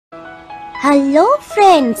Hello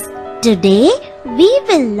friends, today we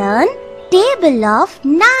will learn table of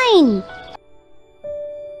 9.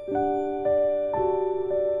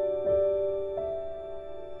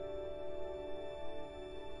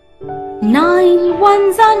 Nine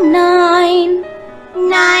ones are 9.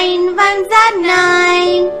 9 ones are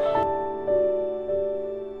 9.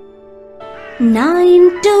 9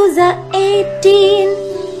 twos are 18.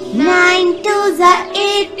 9 twos are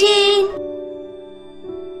 18.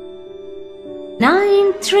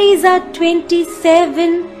 9 threes are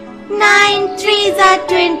 27. 9 threes are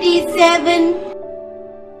 27.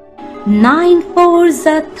 9 fours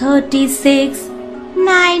are 36.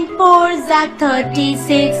 9 fours are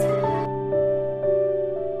 36.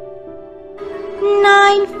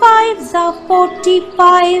 9 fives are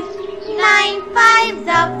 45. 9 fives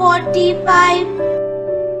are 45.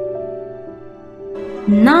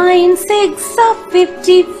 9 six are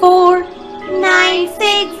 54. 9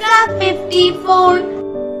 6 are 54.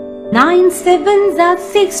 9 sevens are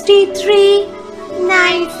 63.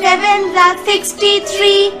 9 sevens are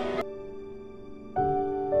 63.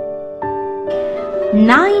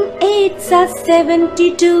 9 eights are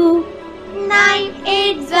 72. 9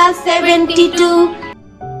 eights are 72.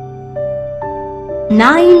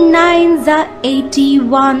 9 nines are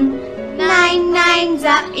 81. 9 nines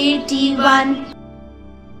are 81.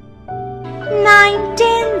 9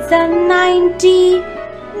 tens are 90.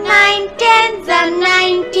 9 tens are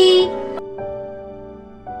 90.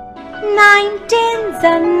 9 tens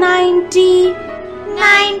are 90.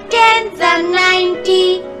 9 tens are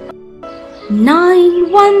 90.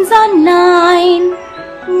 9 ones are 9.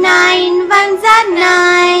 9 ones are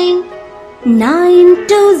 9. 9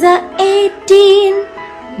 twos are 18.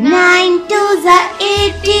 9 twos are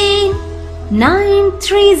 18. 9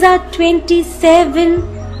 threes are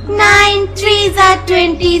 27. 9 threes are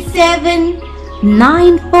 27.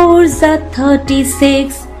 9 fours are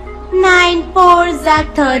 36. 9 fours are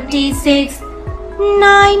 36.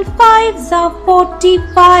 9 fives are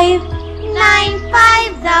 45. 9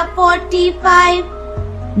 fives are 45.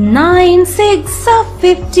 9 six are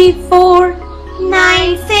 54.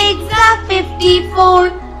 9 6 are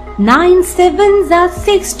 54. 9 sevens are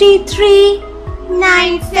 63.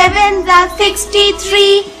 9 sevens are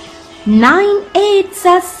 63. 9 eights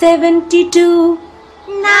are 72.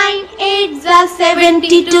 9 eights are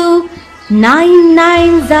 72. 9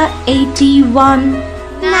 nines are 81.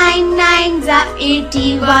 9 nines are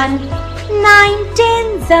 81. 9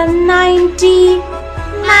 tens are 90.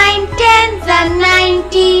 9 tens are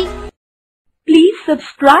 90. Please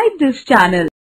subscribe this channel.